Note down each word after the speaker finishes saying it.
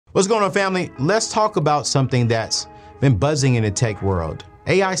What's going on, family? Let's talk about something that's been buzzing in the tech world,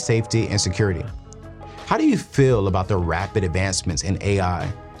 AI safety and security. How do you feel about the rapid advancements in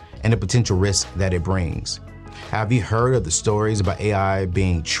AI and the potential risk that it brings? Have you heard of the stories about AI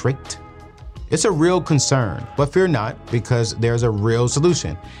being tricked? It's a real concern, but fear not, because there's a real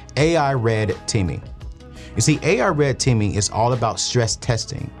solution: AI red teaming. You see, AI red teaming is all about stress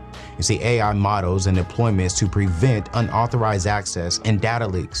testing. You see, AI models and deployments to prevent unauthorized access and data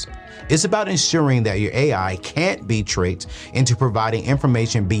leaks. It's about ensuring that your AI can't be tricked into providing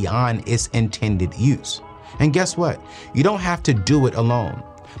information beyond its intended use. And guess what? You don't have to do it alone.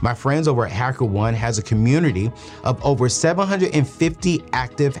 My friends over at HackerOne has a community of over 750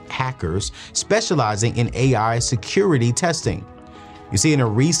 active hackers specializing in AI security testing. You see, in a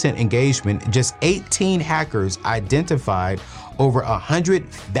recent engagement, just 18 hackers identified over 100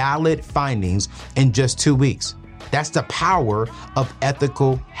 valid findings in just 2 weeks. That's the power of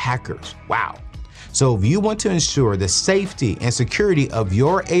ethical hackers. Wow. So if you want to ensure the safety and security of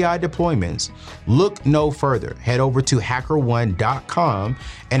your AI deployments, look no further. Head over to HackerOne.com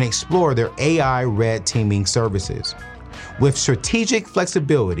and explore their AI red teaming services. With strategic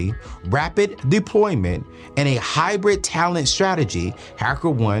flexibility, rapid deployment, and a hybrid talent strategy,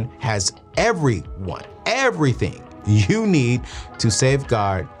 HackerOne has everything you need to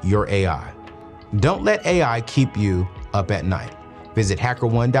safeguard your AI. Don't let AI keep you up at night. Visit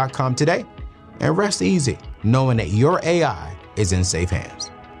HackerOne.com today and rest easy, knowing that your AI is in safe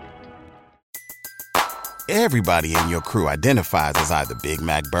hands. Everybody in your crew identifies as either Big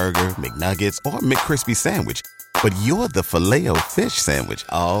Mac Burger, McNuggets, or McCrispy Sandwich. But you're the Filet-O-Fish Sandwich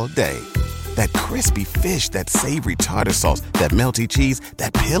all day. That crispy fish, that savory tartar sauce, that melty cheese,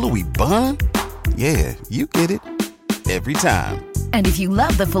 that pillowy bun. Yeah, you get it. Every time. And if you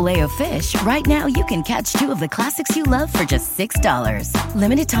love the Filet-O-Fish, right now you can catch two of the classics you love for just $6.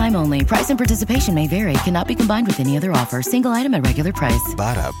 Limited time only. Price and participation may vary. Cannot be combined with any other offer. Single item at regular price.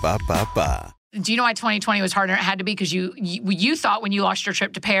 Ba-da-ba-ba-ba. Do you know why 2020 was harder? It had to be because you thought when you lost your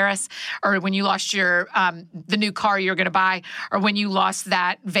trip to Paris, or when you lost your the new car you're going to buy, or when you lost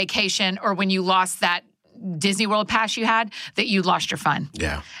that vacation, or when you lost that Disney World pass you had, that you lost your fun.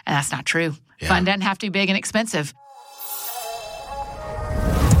 Yeah. And that's not true. Yeah. Fun doesn't have to be big and expensive.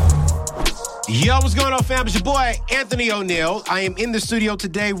 Yo, what's going on, fam? It's your boy, Anthony O'Neill. I am in the studio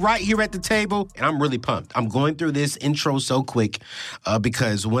today, right here at the table, and I'm really pumped. I'm going through this intro so quick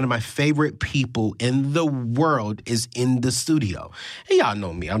because one of my favorite people in the world is in the studio. And y'all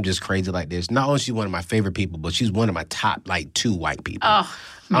know me. I'm just crazy like this. Not only is she one of my favorite people, but she's one of my top, 2 white people. Oh,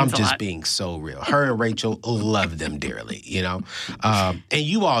 I'm just being so real. Her and Rachel love them dearly, you know? And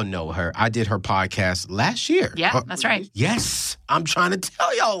you all know her. I did her podcast last year. Yeah, that's right. Yes. I'm trying to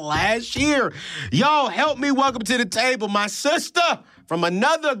tell y'all last year. Y'all help me welcome to the table my sister from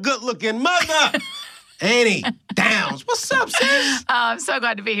another good-looking mother, Annie Downs. What's up, sis? I'm so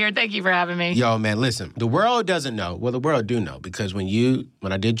glad to be here. Thank you for having me. Yo, man, listen. The world doesn't know. Well, the world do know, because when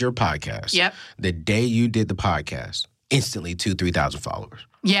I did your podcast, Yep. the day you did the podcast, instantly 3,000 followers.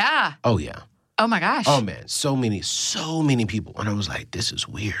 Yeah. Oh, yeah. Oh, my gosh. Oh, man. So many people. And I was like, this is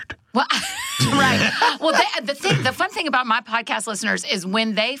weird. Well, right. Well, the fun thing about my podcast listeners is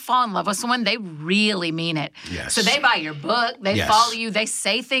when they fall in love with someone, they really mean it. Yes. So they buy your book, they Yes. follow you, they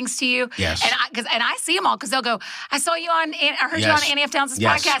say things to you. Yes. And I see them all because they'll go, I heard you on Yes. Annie F. Downs'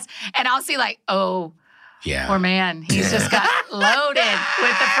 Yes. podcast. And I'll see oh, Yeah. poor man. He's just got loaded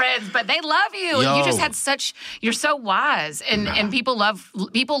with the friends, but they love you. Yo. And you just had you're so wise. And people love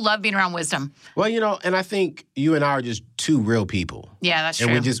being around wisdom. Well, and I think you and I are just two real people. Yeah, that's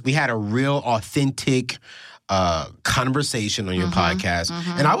and true. we had a real authentic conversation on your podcast.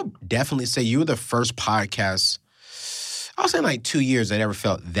 Mm-hmm. And I would definitely say you were the first podcast, I was saying 2 years that ever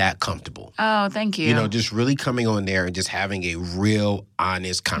felt that comfortable. Oh, thank you. Just really coming on there and just having a real,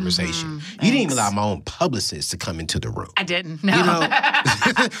 honest conversation. Mm-hmm. You didn't even allow my own publicist to come into the room. I didn't. No.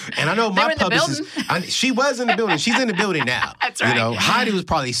 And I know They my were in the publicist, she was in the building. She's in the building now. That's right. Heidi was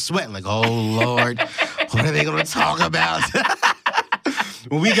probably sweating oh, Lord, what are they going to talk about?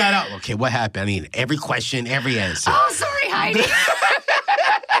 When we got out, okay, what happened? I mean, every question, every answer. Oh, sorry, Heidi.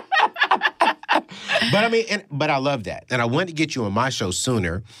 But I love that. And I wanted to get you on my show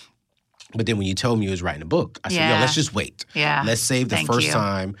sooner. But then when you told me you was writing a book, I said, let's just wait. Yeah. Let's save the Thank first you.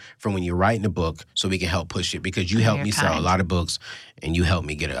 time from when you're writing a book so we can help push it, because you helped You're me sell a kind. lot of books and you helped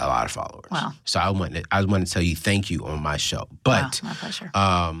me get a lot of followers. Wow. So I wanted to tell you thank you on my show. But my pleasure.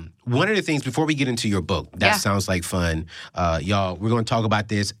 one of the things, before we get into your book, that sounds like fun. Y'all, we're going to talk about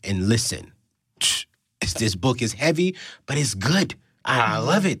this, and listen. This book is heavy, but it's good. I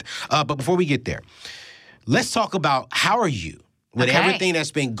love it. But before we get there, let's talk about, how are you? With Okay. everything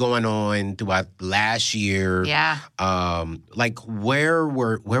that's been going on throughout last year, Yeah. like where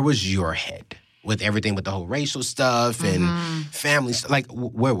was your head with everything with the whole racial stuff and family stuff? Like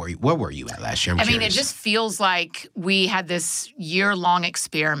where were you at last year? I'm I mean, it curious. just feels like we had this year-long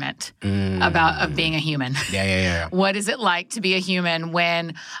experiment of being a human. Yeah. What is it like to be a human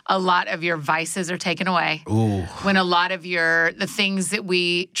when a lot of your vices are taken away? Ooh. When a lot of the things that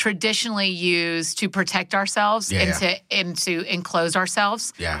we traditionally use to protect ourselves and to enclose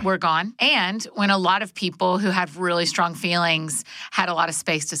ourselves were gone. And when a lot of people who have really strong feelings had a lot of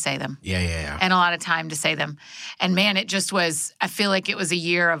space to say them. Yeah. And a lot of time to say them. And man, it just was, I feel like it was a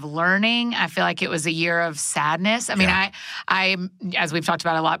year of learning. I feel like it was a year of sadness. I mean, I as we've talked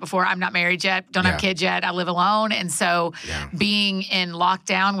about a lot before, I'm not married yet, don't have kids yet. I live alone. And so being in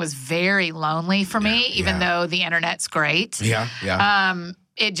lockdown was very lonely for me, even though the internet's great. Yeah.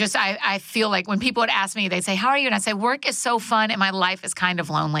 It just, I feel like when people would ask me, they'd say, how are you? And I say, work is so fun and my life is kind of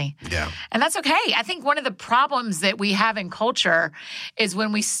lonely. Yeah. And that's okay. I think one of the problems that we have in culture is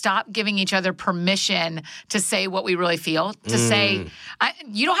when we stop giving each other permission to say what we really feel, to say,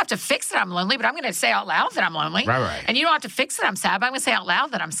 you don't have to fix that I'm lonely, but I'm going to say out loud that I'm lonely. Right. And you don't have to fix that I'm sad, but I'm going to say out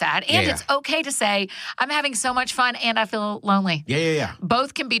loud that I'm sad. And it's okay to say, I'm having so much fun and I feel lonely. Yeah.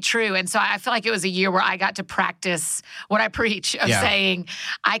 Both can be true. And so I feel like it was a year where I got to practice what I preach of saying,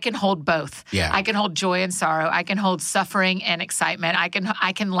 I can hold both. Yeah. I can hold joy and sorrow. I can hold suffering and excitement. I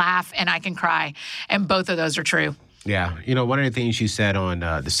can laugh and I can cry. And both of those are true. Yeah. You know, one of the things you said on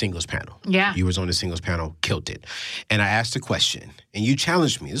the singles panel. Yeah. You was on the singles panel, killed it. And I asked a question, and you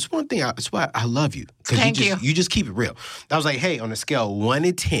challenged me. This is one thing, that's why I love you. Thank you. You just keep it real. I was like, hey, on a scale 1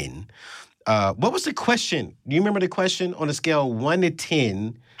 to 10, what was the question? Do you remember the question on a scale 1 to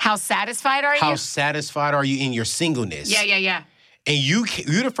 10? How satisfied are you? How satisfied are you in your singleness? Yeah. And you're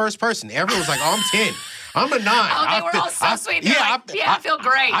the first person. Everyone was like, oh, I'm 10. I'm a 9. Oh, they were all so sweet. They're like, I feel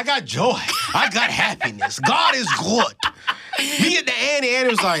great. I got joy. I got happiness. God is good. Me and the Annie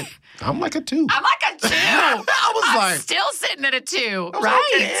was like, I'm like a 2. I'm like a 2. I was like, still sitting at a 2, I was right?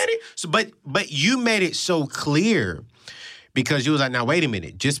 like, okay, Annie. So, but you made it so clear because you was like, now wait a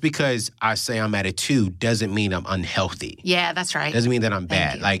minute. Just because I say I'm at a 2 doesn't mean I'm unhealthy. Yeah, that's right. Doesn't mean that I'm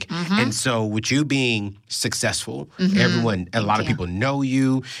bad. you. Like, and so with you being successful, a lot of people know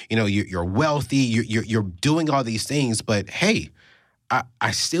you. You know, you're wealthy. You're doing all these things. But hey,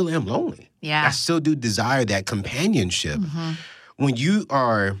 I still am lonely. Yeah. I still do desire that companionship. When you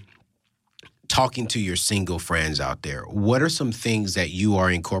are talking to your single friends out there, what are some things that you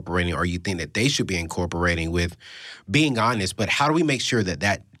are incorporating or you think that they should be incorporating with being honest, but how do we make sure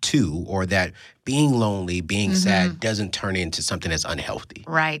that too, or that being lonely, being sad doesn't turn into something that's unhealthy?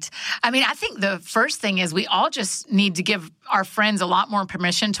 Right. I mean, I think the first thing is we all just need to give our friends a lot more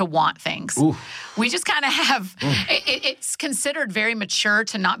permission to want things. Ooh. We just kind of have, it's considered very mature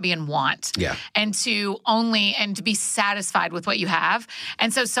to not be in want. Yeah. And to be satisfied with what you have.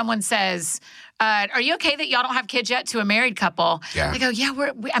 And so someone says, are you okay that y'all don't have kids yet, to a married couple? Yeah. They go, yeah,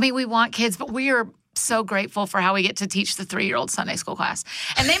 we want kids, but we are so grateful for how we get to teach the 3-year-old Sunday school class.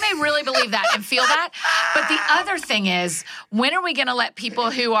 And they may really believe that and feel that. But the other thing is, when are we going to let people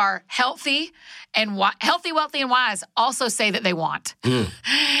who are healthy, wealthy, and wise also say that they want? Yep.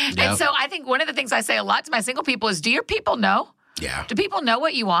 And so I think one of the things I say a lot to my single people is, do your people know? Yeah. Do people know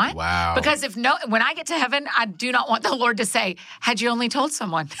what you want? Wow. Because when I get to heaven, I do not want the Lord to say, had you only told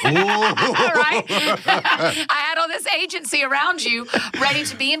someone? Ooh. Right? I had all this agency around you, ready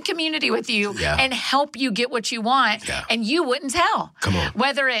to be in community with you and help you get what you want, and you wouldn't tell. Come on.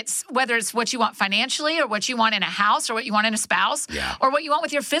 Whether it's what you want financially, or what you want in a house, or what you want in a spouse, or what you want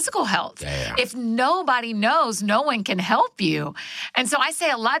with your physical health. Yeah. If nobody knows, no one can help you. And so I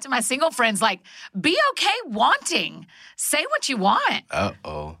say a lot to my single friends, like, be okay wanting. Say what you want.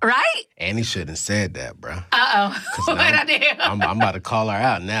 Uh-oh. Right? Annie shouldn't have said that, bro. Uh-oh. What did I do? I'm about to call her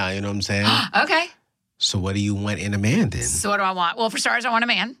out now, you know what I'm saying? Okay. So what do you want in a man then? So what do I want? Well, for starters, I want a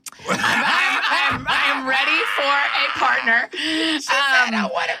man. I'm ready for a partner. She said I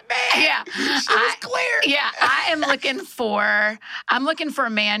want a man. Yeah. She was clear. Yeah. I'm looking for a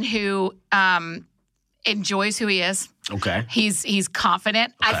man who enjoys who he is. Okay. He's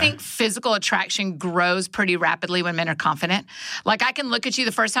confident. I think physical attraction grows pretty rapidly when men are confident. Like, I can look at you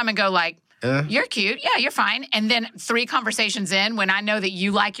the first time and go like, you're cute. Yeah, you're fine. And then 3 conversations in, when I know that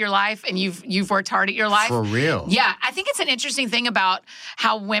you like your life and you've worked hard at your life. For real. Yeah. I think it's an interesting thing about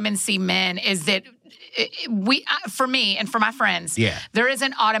how women see men is that for me and for my friends, there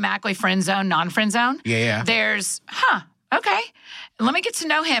isn't automatically friend zone, non-friend zone. Yeah. There's, Okay. Let me get to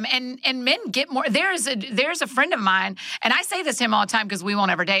know him. And men get more. There's a friend of mine, and I say this to him all the time because we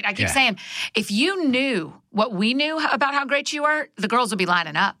won't ever date. I keep saying, if you knew what we knew about how great you are, the girls would be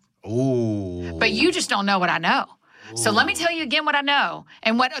lining up. Ooh. But you just don't know what I know. So let me tell you again what I know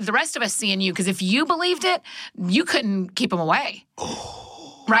and what the rest of us see in you. Because if you believed it, you couldn't keep them away.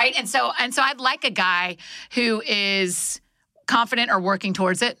 Right? And so I'd like a guy who is confident or working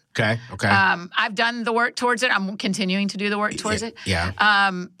towards it. Okay. I've done the work towards it. I'm continuing to do the work towards it. Yeah.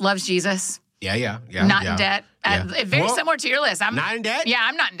 Loves Jesus. Yeah. Not in debt. Very Well, similar to your list. I'm not in debt? Yeah,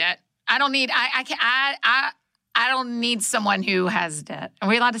 I'm not in debt. I don't need. I don't need someone who has debt. Are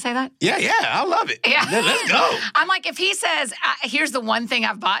we allowed to say that? Yeah. I love it. Yeah. Let's go. I'm like, if he says, here's the one thing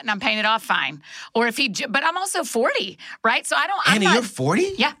I've bought and I'm paying it off, fine. Or if but I'm also 40, right? So I don't. Annie, you're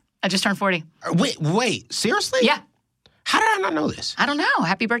 40? Yeah, I just turned 40. Wait, seriously? Yeah. How did I not know this? I don't know.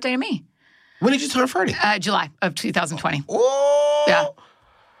 Happy birthday to me. When did you turn 40? July of 2020. Oh. Yeah.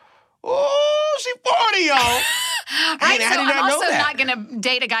 Oh, she's 40, y'all. Right, Man, so I did not I'm know also that. not going to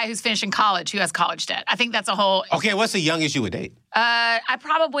date a guy who's finishing college who has college debt. I think that's a whole. Okay, what's the youngest you would date? I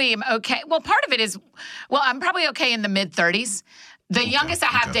probably am okay. Well, part of it is, I'm probably okay in the mid 30s. The youngest I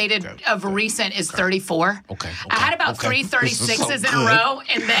have dated of recent is 34. Okay. I had about three This is 36s so in a row,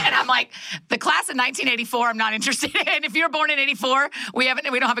 and I'm like, the class of 1984, I'm not interested in. If you were born in 84, we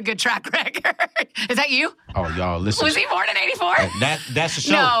don't have a good track record. Is that you? Oh, y'all, listen. Was he born in 84? That's the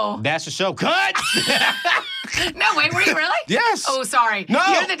show. No. That's the show. Cut! No, wait, were you really? Yes. Oh, sorry. No.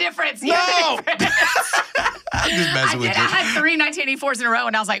 You're the difference. No. You're the difference. I'm just messing with you. I had three 1984s in a row,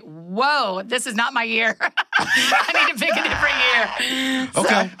 and I was like, whoa, this is not my year. I need to pick a different year.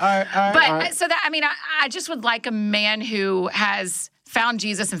 Okay. So, All right. But so that, I just would like a man who has found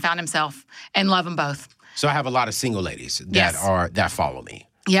Jesus and found himself and love them both. So I have a lot of single ladies Yes. that follow me.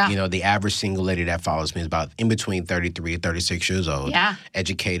 Yeah. You know, the average single lady that follows me is about in between 33 and 36 years old. Yeah.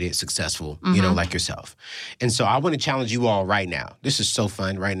 Educated, successful, you know, like yourself. And so I want to challenge you all right now. This is so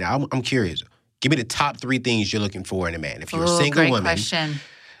fun right now. I'm curious. Give me the top 3 things you're looking for in a man. If you're a single great woman, question.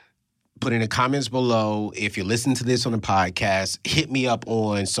 put in the comments below. If you're listening to this on the podcast, hit me up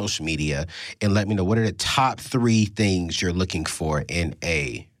on social media and let me know what are the top 3 things you're looking for in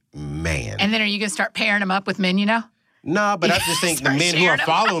a man. And then are you going to start pairing them up with men, you know? No, but I just think the Start men who are sharing them.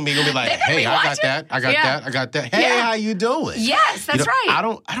 following me gonna be like, They're gonna "Hey, be I got watching. that, I got Yeah. that, I got that. Hey, Yeah. how you doing?" Yes, that's right.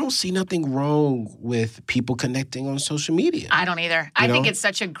 I don't see nothing wrong with people connecting on social media. I don't either. I think it's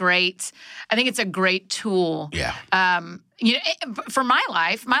a great tool. Yeah. For my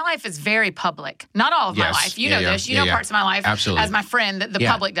life is very public. Not all of my Yes. life. You Yeah, know yeah. this. You Yeah, know yeah. parts of my life Absolutely. as my friend that the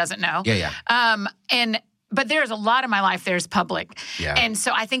Yeah. public doesn't know. Yeah. But there's a lot of my life there's public. Yeah. And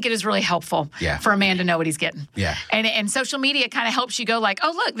so I think it is really helpful Yeah. for a man to know what he's getting. Yeah. And social media kind of helps you go like,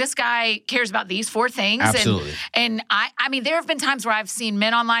 oh, look, this guy cares about these 4 things. Absolutely. And I mean, there have been times where I've seen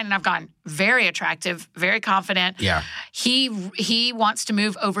men online and I've gone, very attractive, very confident. Yeah. He wants to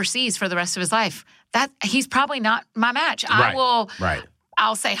move overseas for the rest of his life. That he's probably not my match. Right.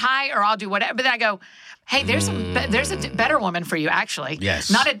 I'll say hi or I'll do whatever. But then I go, hey, there's a better woman for you, actually.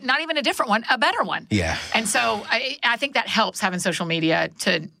 Yes. Not even a different one, a better one. Yeah. And so I think that helps having social media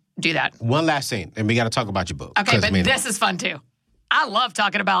to do that. One last thing, and we got to talk about your book. Okay, 'Cause, but this is fun too. I love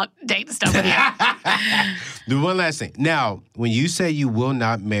talking about dating stuff with you. The one last thing. Now, when you say you will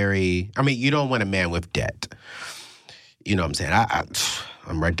not marry, you don't want a man with debt. You know what I'm saying?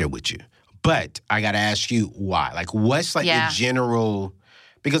 I'm right there with you. But I got to ask you why. Like, what's the general?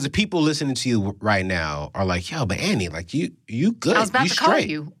 Because the people listening to you right now are like, yo, but Annie, like you good. I was about you to straight. call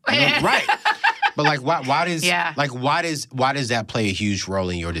you. Right. But like, why does Yeah. why does that play a huge role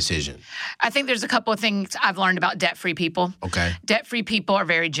in your decision? I think there's a couple of things I've learned about debt-free people. Okay. Debt-free people are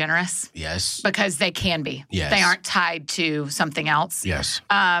very generous. Yes. Because they can be. Yes. They aren't tied to something else. Yes.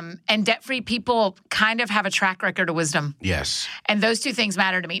 And debt-free people kind of have a track record of wisdom. Yes. And those 2 things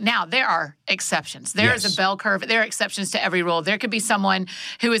matter to me. Now, there are exceptions. There is Yes. a bell curve. There are exceptions to every rule. There could be someone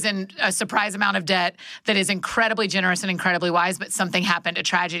who is in a surprise amount of debt that is incredibly generous and incredibly wise, but something happened, a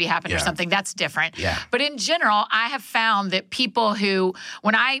tragedy happened or Yeah. something. That's different. Yeah. But in general, I have found that people who,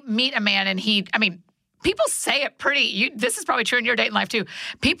 when I meet a man and people say it this is probably true in your dating life too.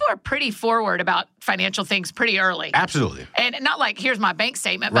 People are pretty forward about financial things pretty early. Absolutely. And not like, here's my bank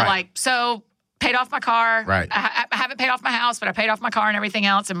statement, but Right. like, so paid off my car. Right. I haven't paid off my house, but I paid off my car and everything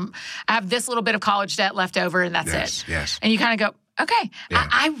else. And I have this little bit of college debt left over and that's Yes, it. yes. And you kind of go, Okay. Yeah.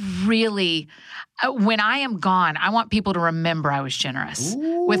 I really, when I am gone, I want people to remember I was generous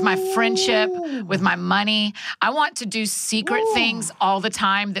with my friendship, with my money. I want to do secret things all the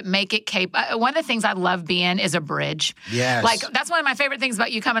time that make it capable. One of the things I love being is a bridge. Yes. Like, that's one of my favorite things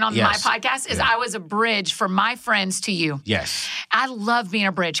about you coming on Yes. my podcast is I was a bridge for my friends to you. Yes. I love being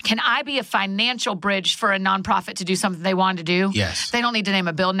a bridge. Can I be a financial bridge for a nonprofit to do something they wanted to do? Yes. They don't need to name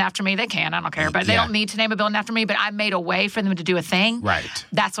a building after me. They can. I don't care. But they Yeah. don't need to name a building after me. But I made a way for them to do a thing. Right.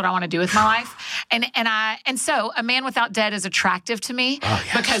 That's what I want to do with my life. And so a man without debt is attractive to me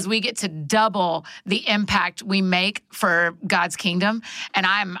because we get to double the impact we make for God's kingdom. And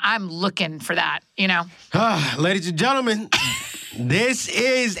I'm looking for that, you know? Ladies and gentlemen, this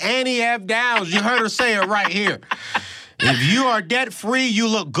is Annie F. Downs. You heard her say it right here. If you are debt-free, you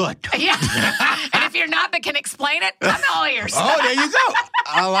look good. Yeah. And if you're not but can explain it, I'm all ears. Oh, there you go.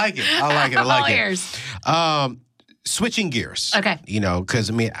 I like it. I'm all ears. Switching gears. Okay. You know,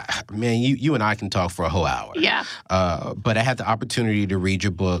 because, man, you and I can talk for a whole hour. Yeah. But I had the opportunity to read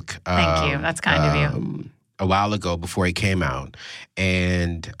your book. Thank you. That's kind of you. A while ago before it came out.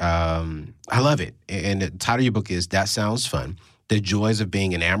 And I love it. And the title of your book is That Sounds Fun. The Joys of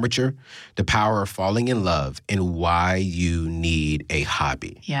Being an Amateur, The Power of Falling in Love, and Why You Need a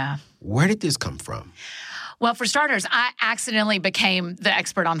Hobby. Yeah. Where did this come from? Well, for starters, I accidentally became the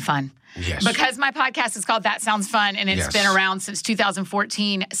expert on fun. Yes. Because my podcast is called That Sounds Fun, and it's Yes. been around since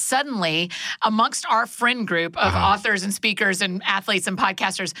 2014. Suddenly, amongst our friend group of authors and speakers and athletes and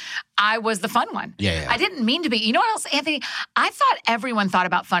podcasters, I was the fun one. Yeah. I didn't mean to be. You know what else, Anthony? I thought everyone thought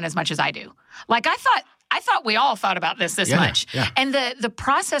about fun as much as I do. Like, I thought we all thought about this much. Yeah. And the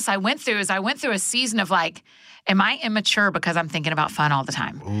process I went through is I went through a season of like, am I immature because I'm thinking about fun all the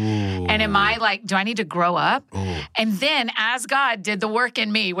time? Ooh. And am I like, do I need to grow up? Ooh. And then as God did the work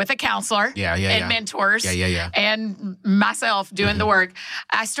in me with a counselor and mentors and myself doing the work,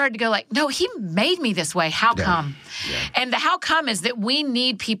 I started to go like, no, he made me this way. How come? Yeah. And the how come is that we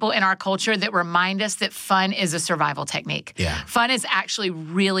need people in our culture that remind us that fun is a survival technique. Yeah. Fun is actually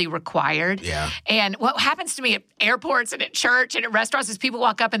really required. Yeah. And what happens to me at airports and at church and at restaurants is people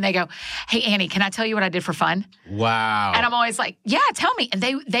walk up and they go, hey, Annie, can I tell you what I did for fun? Wow. And I'm always like, yeah, tell me. And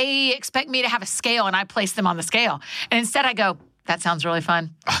they expect me to have a scale, and I place them on the scale. And instead I go, that sounds really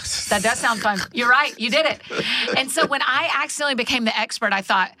fun. That does sound fun. You're right. You did it. And so when I accidentally became the expert, I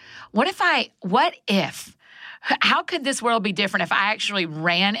thought, how could this world be different if I actually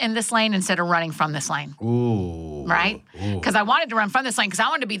ran in this lane instead of running from this lane? Ooh. Right? Because I wanted to run from this lane because I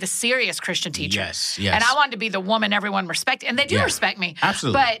wanted to be the serious Christian teacher. Yes. And I wanted to be the woman everyone respected. And they do respect me.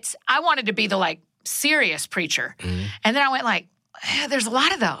 Absolutely. But I wanted to be the like serious preacher. Mm-hmm. And then I went like, there's a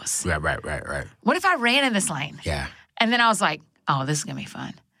lot of those. Right. What if I ran in this lane? Yeah. And then I was like, oh, this is going to be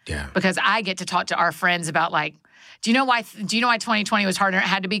fun. Yeah. Because I get to talk to our friends about like, do you know why 2020 was harder? It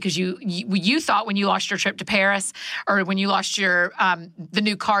had to be because you thought when you lost your trip to Paris or when you lost your the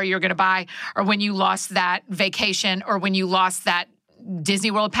new car you were going to buy or when you lost that vacation or when you lost that Disney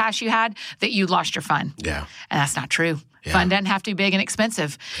World pass you had that you lost your fun. Yeah. And that's not true. Yeah. Fun doesn't have to be big and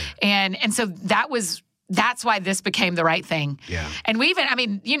expensive. And so that's why this became the right thing. Yeah. And we even, I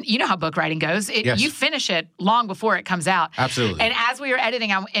mean, you know how book writing goes. Yes. You finish it long before it comes out. Absolutely. And as we were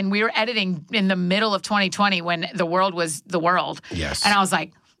editing, and we were editing in the middle of 2020 when the world was the world. Yes. And I was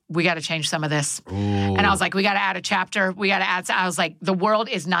like, we got to change some of this. Ooh. And I was like, we got to add a chapter. I was like, the world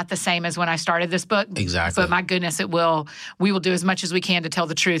is not the same as when I started this book. Exactly. But my goodness, we will do as much as we can to tell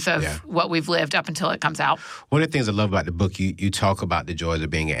the truth of what we've lived up until it comes out. One of the things I love about the book, you talk about the joys of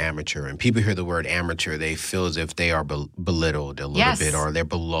being an amateur. And people hear the word amateur, they feel as if they are belittled a little bit or they're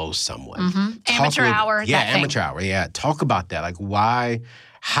below someone. Mm-hmm. Amateur hour. Yeah, that thing. amateur hour. Yeah. Talk about that. Like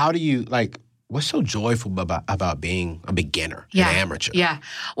how do you, like, what's so joyful about being a beginner, an amateur? Yeah.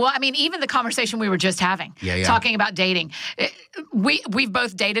 Well, I mean, even the conversation we were just having, talking about dating. We've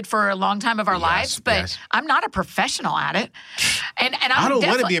both dated for a long time of our lives, but I'm not a professional at it. And I don't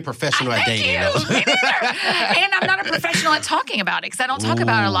want to be a professional at dating. Me neither. And I'm not a professional at talking about it because I don't talk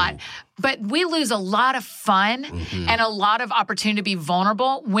about it a lot. But we lose a lot of fun and a lot of opportunity to be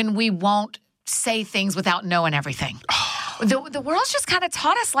vulnerable when we won't say things without knowing everything. The world's just kind of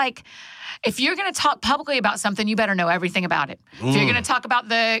taught us like, if you're going to talk publicly about something, you better know everything about it. If you're going to talk about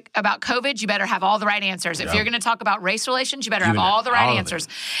COVID, you better have all the right answers. If you're going to talk about race relations, you better have all the right answers.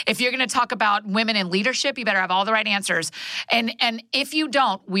 If you're going to talk about women in leadership, you better have all the right answers. And if you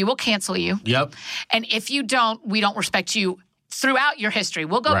don't, we will cancel you. Yep. And if you don't, we don't respect you throughout your history.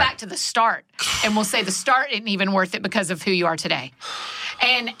 We'll go back to the start, and we'll say the start isn't even worth it because of who you are today.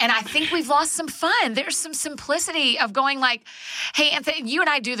 And I think we've lost some fun. There's some simplicity of going like, hey, Anthony, you and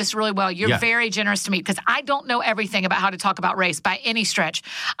I do this really well. You're very generous to me because I don't know everything about how to talk about race by any stretch.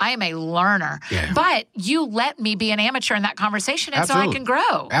 I am a learner. Yeah. But you let me be an amateur in that conversation, and so I can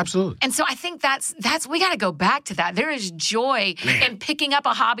grow. Absolutely. And so I think that's we got to go back to that. There is joy in picking up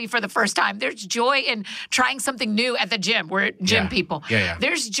a hobby for the first time. There's joy in trying something new at the gym. We're gym people.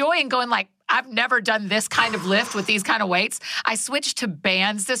 There's joy in going like, I've never done this kind of lift with these kind of weights. I switched to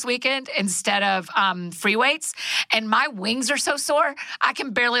bands this weekend instead of free weights, and my wings are so sore, I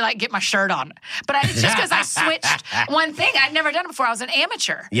can barely like get my shirt on. But it's just because I switched one thing. I'd never done it before. I was an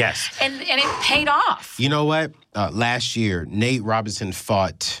amateur. Yes. And it paid off. You know what? Last year, Nate Robinson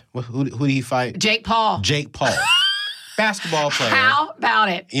fought, who did he fight? Jake Paul. Basketball player. How about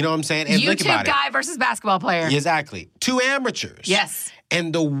it? You know what I'm saying? And think about YouTube guy versus basketball player. Exactly. Two amateurs. Yes.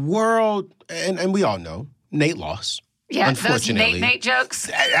 And the world, and we all know, Nate lost. Yeah, unfortunately. those Nate jokes.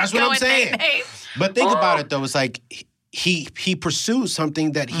 That's what I'm saying. Nate. But think about it, though. It's like he pursued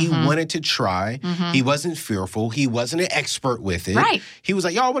something that he wanted to try. He wasn't fearful. He wasn't an expert with it. Right. He was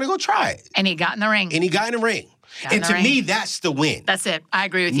like, yo, I want to go try it. And he got in the ring. And to me, that's the win. That's it. I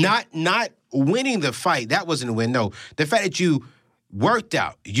agree with you. Not winning the fight. That wasn't a win. No, the fact that you worked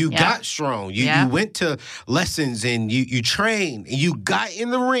out, you got strong, you went to lessons and you trained, and you got in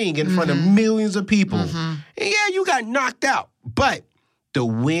the ring in front of millions of people. And yeah, you got knocked out. But the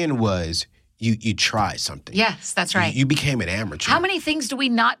win was you tried something. Yes, that's right. You became an amateur. How many things do we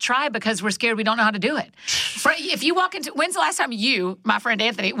not try because we're scared we don't know how to do it? If you walk into, when's the last time you, my friend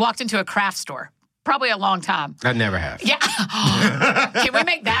Anthony, walked into a craft store? Probably a long time. I never have. Yeah. Can we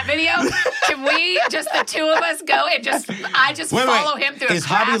make that video? Can we, just the two of us, go and follow him through a craft store? Is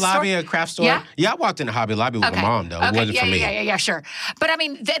Hobby Lobby a craft store? Yeah, I walked into Hobby Lobby with my mom, though. It wasn't for me. Yeah, sure. But, I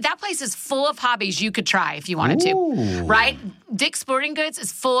mean, that place is full of hobbies you could try if you wanted to, right? Dick's Sporting Goods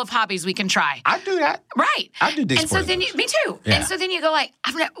is full of hobbies we can try. I do that. Right. I do Dick's Sporting Goods. Me too. Yeah. And so then you go like,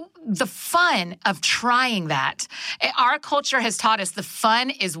 the fun of trying that. Our culture has taught us the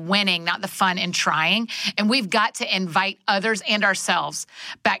fun is winning, not the fun in trying. And we've got to invite others and ourselves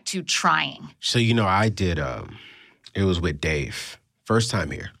back to trying. So, I did, it was with Dave. First time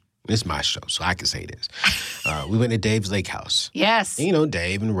here. It's my show, so I can say this. We went to Dave's Lake House. Yes. And,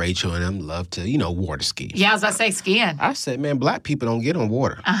 Dave and Rachel and them love to, water ski. Yeah, I was about to say skiing. I said, man, black people don't get on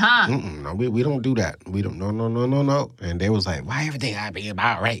water. No, we don't do that. We don't, no. And they was like, why everything gotta be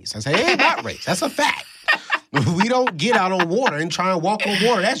about race? I said, it ain't about race. That's a fact. We don't get out on water and try and walk on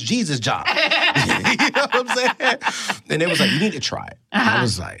water. That's Jesus' job. You know what I'm saying? And they was like, you need to try it. I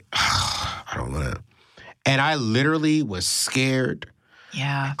was like, I don't want to. And I literally was scared.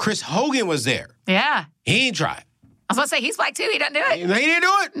 Yeah. Chris Hogan was there. Yeah. He ain't tried. I was going to say, he's black too. He doesn't do it. He didn't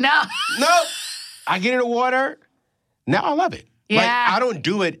do it? No. I get in the water. Now I love it. Yeah. Like, I don't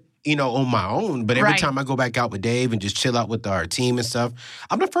do it, on my own. But every time I go back out with Dave and just chill out with our team and stuff,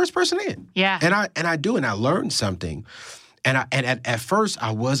 I'm the first person in. Yeah. And I do, and I learned something. And at first,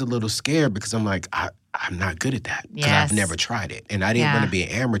 I was a little scared because I'm like, I'm not good at that because I've never tried it. And I didn't want to be an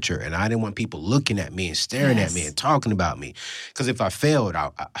amateur, and I didn't want people looking at me and staring at me and talking about me. Because if I failed,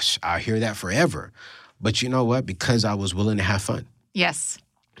 I'll hear that forever. But you know what? Because I was willing to have fun. Yes.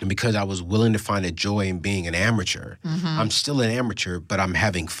 And because I was willing to find a joy in being an amateur, I'm still an amateur, but I'm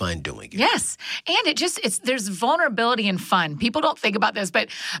having fun doing it. Yes. And there's vulnerability and fun. People don't think about this, but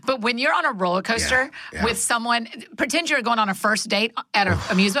when you're on a roller coaster with someone, pretend you're going on a first date at an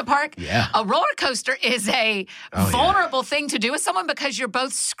amusement park. Yeah. A roller coaster is a vulnerable thing to do with someone because you're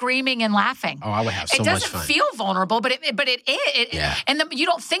both screaming and laughing. Oh, I would have so much fun. It doesn't feel vulnerable, but it is. Yeah. And you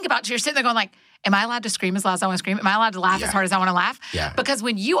don't think about it. You're sitting there going like, am I allowed to scream as loud as I want to scream? Am I allowed to laugh as hard as I want to laugh? Yeah. Because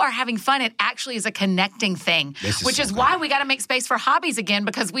when you are having fun, it actually is a connecting thing, which is why we got to make space for hobbies again,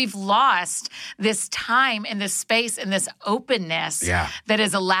 because we've lost this time and this space and this openness that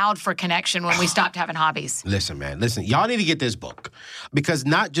is allowed for connection when we stopped having hobbies. Listen, man. Y'all need to get this book. Because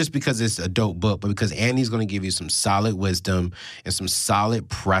not just because it's a dope book, but because Annie's going to give you some solid wisdom and some solid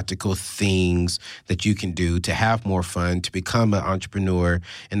practical things that you can do to have more fun, to become an entrepreneur,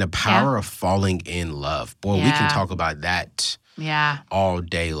 and the power of falling in love. Boy, we can talk about that all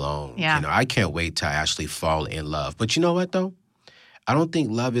day long. Yeah. I can't wait to actually fall in love. But you know what, though? I don't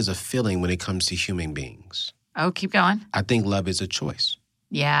think love is a feeling when it comes to human beings. Oh, keep going. I think love is a choice.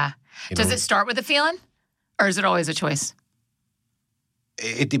 Yeah. Does it start with a feeling, or is it always a choice?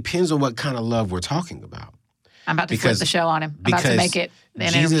 It depends on what kind of love we're talking about. I'm about to flip the show on him. I'm about to make it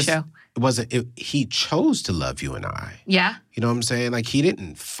an interview show. He chose to love you and I. Yeah. You know what I'm saying? Like, he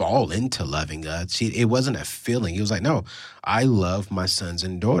didn't fall into loving us. It wasn't a feeling. He was like, no, I love my sons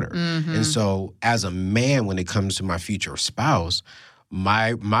and daughter. Mm-hmm. And so as a man, when it comes to my future spouse,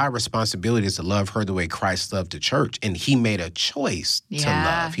 my responsibility is to love her the way Christ loved the church. And he made a choice to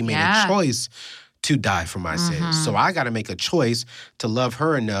love. He made a choice to die for my sins. So I got to make a choice to love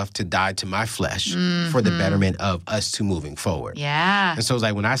her enough to die to my flesh for the betterment of us two moving forward. Yeah. And so it's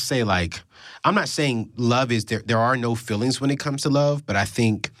like, when I say, like, I'm not saying love is there are no feelings when it comes to love, but I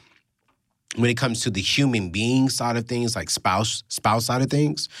think when it comes to the human being side of things, like spouse side of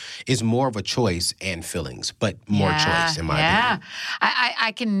things, it's more of a choice and feelings, but more choice in my opinion.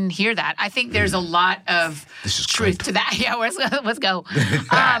 I can hear that. I think there's a lot of truth to that. Yeah, let's go.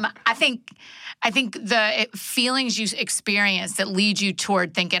 I think the feelings you experience that lead you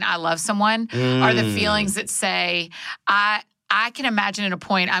toward thinking I love someone are the feelings that say, I can imagine at a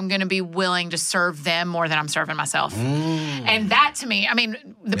point I'm going to be willing to serve them more than I'm serving myself. And that, to me, I mean,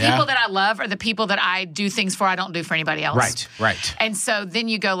 the people that I love are the people that I do things for I don't do for anybody else. Right. And so then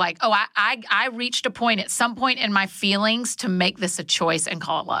you go like, oh, I reached a point at some point in my feelings to make this a choice and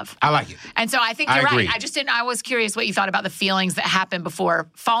call it love. I like it. And so I think you're right. I was curious what you thought about the feelings that happen before.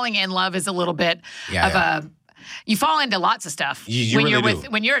 Falling in love is a little bit of a... You fall into lots of stuff.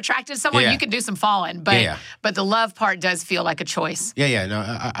 When you're attracted to someone, you can do some falling, but the love part does feel like a choice. No,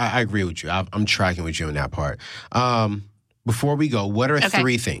 I agree with you. I'm tracking with you on that part. Before we go, what are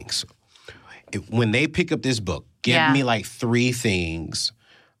 3 things when they pick up this book? Give me like 3 things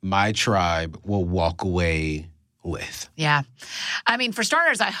my tribe will walk away with. Yeah. I mean, for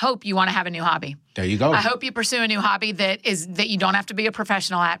starters, I hope you want to have a new hobby. There you go. I hope you pursue a new hobby that you don't have to be a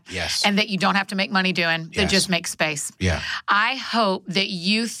professional at. Yes. And that you don't have to make money doing. That just makes space. Yeah. I hope that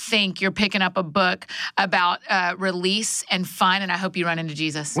you think you're picking up a book about release and fun, and I hope you run into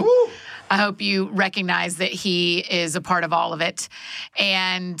Jesus. Woo! I hope you recognize that he is a part of all of it.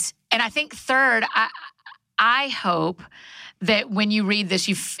 And I think third, I hope that when you read this,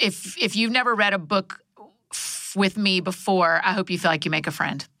 if you've never read a book with me before, I hope you feel like you make a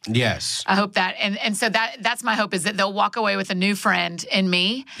friend. Yes. I hope that. And so that's my hope, is that they'll walk away with a new friend in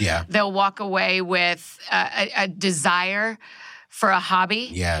me. Yeah. They'll walk away with a desire for a hobby.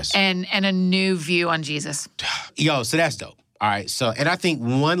 Yes. And a new view on Jesus. Yo, so that's dope. All right. So, and I think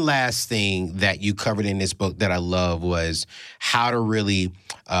one last thing that you covered in this book that I love was how to really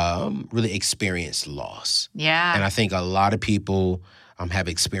experience loss. Yeah. And I think a lot of people have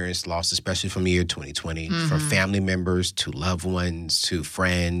experienced loss, especially from the year 2020, from family members to loved ones to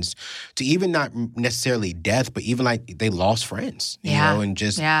friends to even not necessarily death, but even like they lost friends, you know, and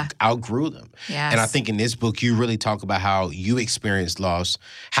just outgrew them. Yes. And I think in this book, you really talk about how you experienced loss,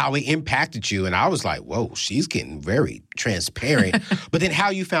 how it impacted you. And I was like, whoa, she's getting very transparent. But then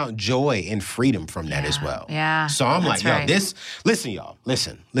how you found joy and freedom from that as well. Yeah. So I'm like, right. listen, y'all,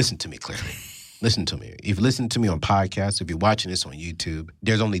 listen to me clearly. Listen to me. If you listen to me on podcasts, if you're watching this on YouTube,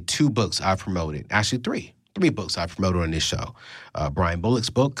 there's only 2 books I've promoted. Actually, 3 books I've promoted on this show. Brian Bullock's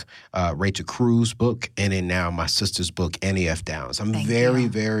book, Rachel Cruz's book, and then now my sister's book, Annie F. Downs. I'm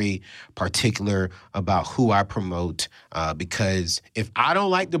very particular about who I promote because if I don't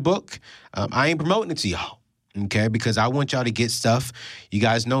like the book, I ain't promoting it to y'all. Okay, because I want y'all to get stuff. You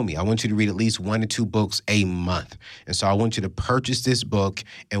guys know me. I want you to read at least 1 to 2 books a month. And so I want you to purchase this book,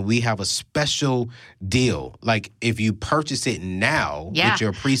 and we have a special deal. Like, if you purchase it now with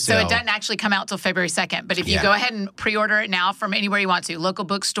your pre-sale. So it doesn't actually come out till February 2nd. But if you go ahead and pre-order it now from anywhere you want to, local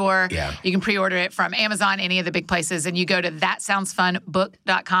bookstore, you can pre-order it from Amazon, any of the big places, and you go to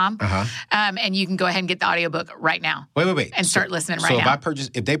thatsoundsfunbook.com, and you can go ahead and get the audiobook right now. Wait. And start listening right now. So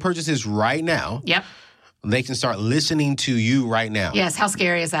if they purchase this right now. Yep. They can start listening to you right now. Yes. How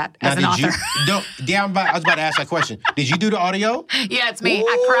scary is that as an author? I was about to ask that question. Did you do the audio? Yeah, it's me. Ooh,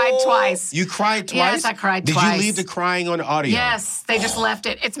 I cried twice. You cried twice? Yes, I cried twice. Did you leave the crying on the audio? Yes, they just left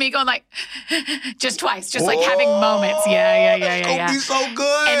it. It's me going like, just twice, just like having moments. Yeah. It's going to be so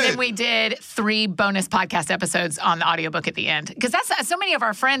good. And then we did 3 bonus podcast episodes on the audiobook at the end. Because that's so many of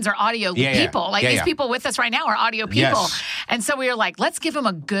our friends are audio people. Like these people with us right now are audio people. Yes. And so we were like, let's give them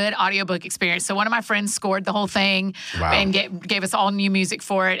a good audiobook experience. So one of my friends scored the whole thing and gave us all new music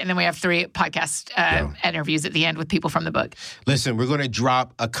for it. And then we have 3 podcast interviews at the end with people from the book. Listen, we're going to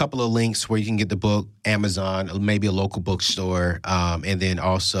drop a couple of links where you can get the book, Amazon, maybe a local bookstore, and then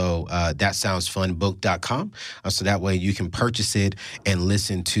also thatsoundsfunbook.com. So that way you can purchase it and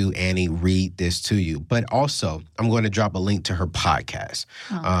listen to Annie read this to you. But also, I'm going to drop a link to her podcast.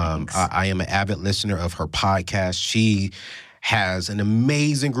 I am an avid listener of her podcast. She has an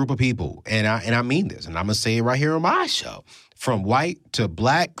amazing group of people, and I mean this, and I'm gonna say it right here on my show. From white to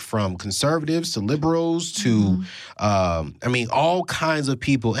black, from conservatives to liberals to, all kinds of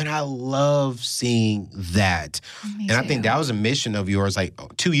people. And I love seeing that. And I think that was a mission of yours like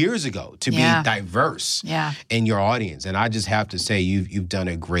 2 years ago, to be diverse in your audience. And I just have to say you've done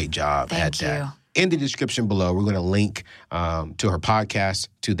a great job at that. In the description below, we're going to link to her podcast,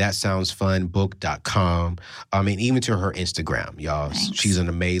 to thatsoundsfunbook.com, and even to her Instagram, y'all. Thanks. She's an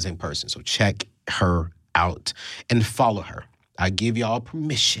amazing person. So check her out and follow her. I give y'all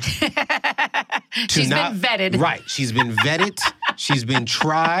permission. She's been vetted. Right. She's been vetted. She's been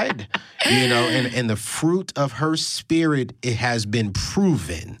tried, and the fruit of her spirit, it has been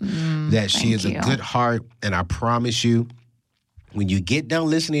proven that she is a good heart. And I promise you, when you get done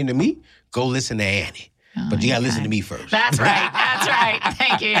listening to me, go listen to Annie. But you got to listen to me first. That's right. That's right.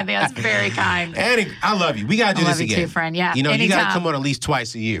 Thank you, Anthony. That's very kind. Annie, I love you. We got to do this again. I love you too, friend. Yeah, you anytime. got to come on at least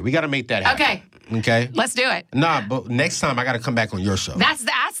twice a year. We got to make that happen. Okay? Let's do it. Nah, but next time I got to come back on your show. That's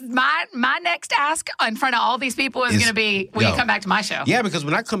my next ask in front of all these people is going to be, will you come back to my show? Yeah, because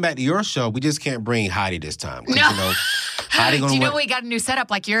when I come back to your show, we just can't bring Heidi this time. No. Heidi gonna Do you know we got a new setup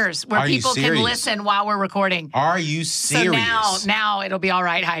like yours where people can listen while we're recording? Are you serious? So now it'll be all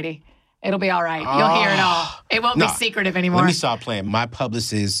right, Heidi. It'll be all right. You'll hear it all. It won't be secretive anymore. Let me stop playing. My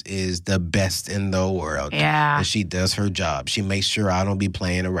publicist is the best in the world. Yeah. And she does her job. She makes sure I don't be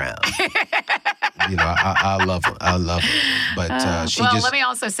playing around. I love her. I love her. But let me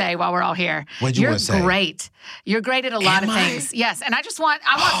also say while we're all here, you're great. You're great at a lot of things. Yes. And I want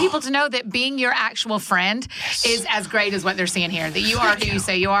people to know that being your actual friend is as great as what they're seeing here. That you are who you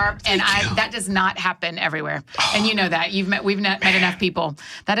say you are. And that does not happen everywhere. And you know that. We've met enough people.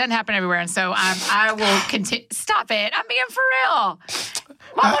 That doesn't happen everywhere. And so I will continue. Stop it. I'm being for real.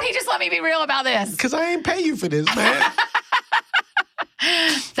 Why won't he just let me be real about this? Because I ain't pay you for this, man.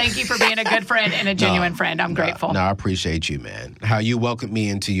 Thank you for being a good friend and a genuine friend. I'm grateful. No, I appreciate you, man. How you welcomed me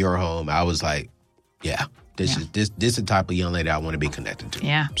into your home. I was like, this is the type of young lady I want to be connected to.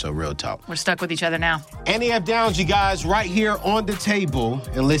 Yeah. So real talk. We're stuck with each other now. Annie F. Downs, you guys, right here on the table.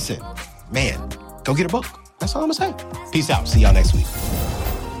 And listen, man, go get a book. That's all I'm going to say. Peace out. See y'all next week.